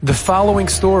The following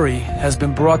story has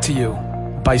been brought to you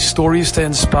by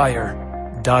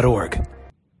StoriesToInspire.org.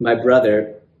 My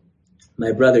brother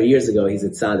years ago, he's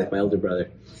a tzaddik, my older brother,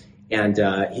 and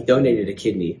he donated a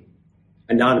kidney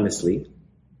anonymously.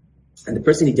 And the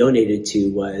person he donated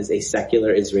to was a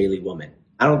secular Israeli woman.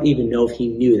 I don't even know if he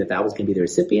knew that was going to be the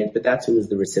recipient, but that's who was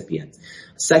the recipient.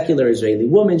 A secular Israeli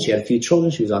woman. She had a few children.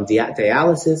 She was on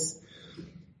dialysis.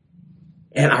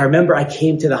 And I remember I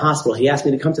came to the hospital. He asked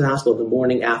me to come to the hospital the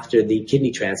morning after the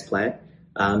kidney transplant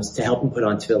to help him put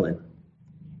on tefillin.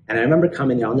 And I remember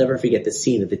coming there. I'll never forget the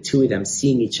scene of the two of them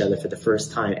seeing each other for the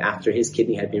first time after his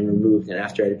kidney had been removed and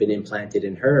after it had been implanted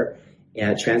in her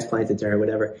and transplanted to her,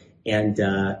 whatever. And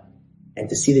to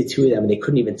see the two of them, and they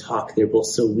couldn't even talk. They're both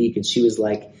so weak. And she was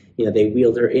like, they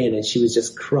wheeled her in and she was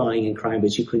just crying and crying,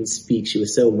 but she couldn't speak. She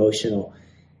was so emotional.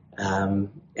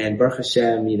 And Baruch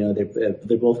Hashem,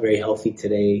 they're both very healthy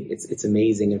today. It's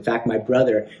amazing. In fact, my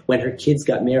brother, when her kids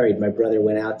got married, my brother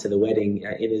went out to the wedding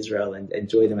in Israel and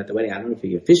enjoyed them at the wedding. I don't know if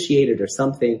he officiated or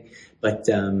something, but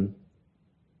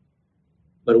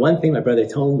one thing my brother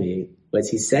told me was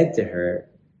he said to her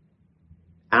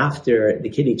after the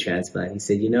kidney transplant, he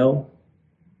said,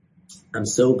 I'm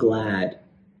so glad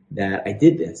that I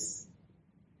did this.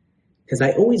 Because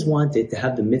I always wanted to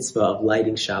have the mitzvah of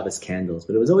lighting Shabbos candles,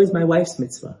 but it was always my wife's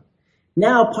mitzvah.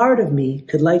 Now part of me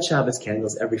could light Shabbos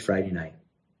candles every Friday night.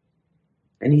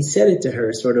 And he said it to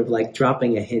her sort of like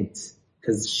dropping a hint,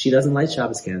 because she doesn't light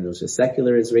Shabbos candles. She's a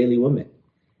secular Israeli woman.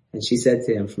 And she said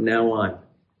to him, from now on,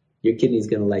 your kidney's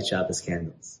going to light Shabbos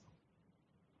candles.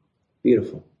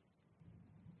 Beautiful.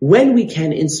 When we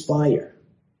can inspire,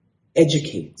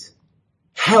 educate,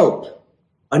 help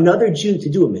another Jew to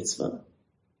do a mitzvah,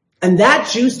 and that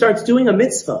Jew starts doing a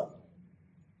mitzvah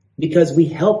because we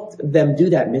helped them do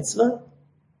that mitzvah,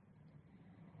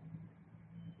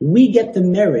 we get the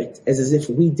merit as if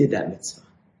we did that mitzvah.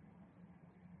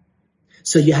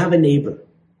 So you have a neighbor,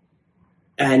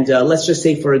 and let's just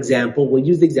say, for example, we'll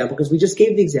use the example because we just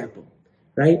gave the example,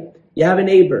 right? You have a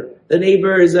neighbor. The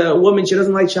neighbor is a woman. She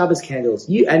doesn't light Shabbos candles.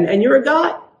 And you're a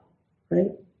guy, right?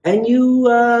 And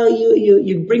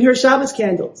you bring her Shabbos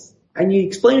candles and you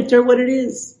explain to her what it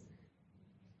is.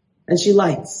 And she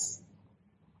lights.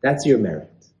 That's your merit.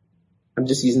 I'm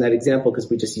just using that example because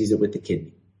we just use it with the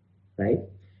kidney, right?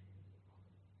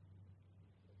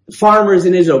 Farmers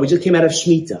in Israel, we just came out of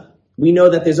Shemitah. We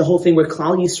know that there's a whole thing where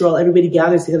Klal Yisrael, everybody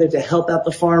gathers together to help out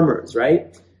the farmers,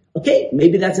 right? Okay,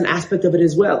 maybe that's an aspect of it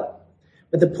as well.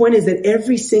 But the point is that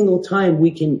every single time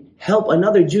we can help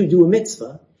another Jew do a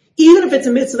mitzvah, even if it's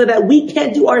a mitzvah that we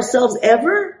can't do ourselves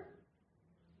ever,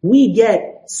 we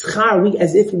get schar,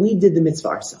 as if we did the mitzvah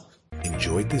ourselves.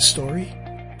 Enjoyed this story?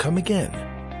 Come again.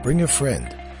 Bring a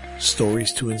friend.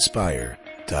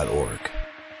 StoriesToInspire.org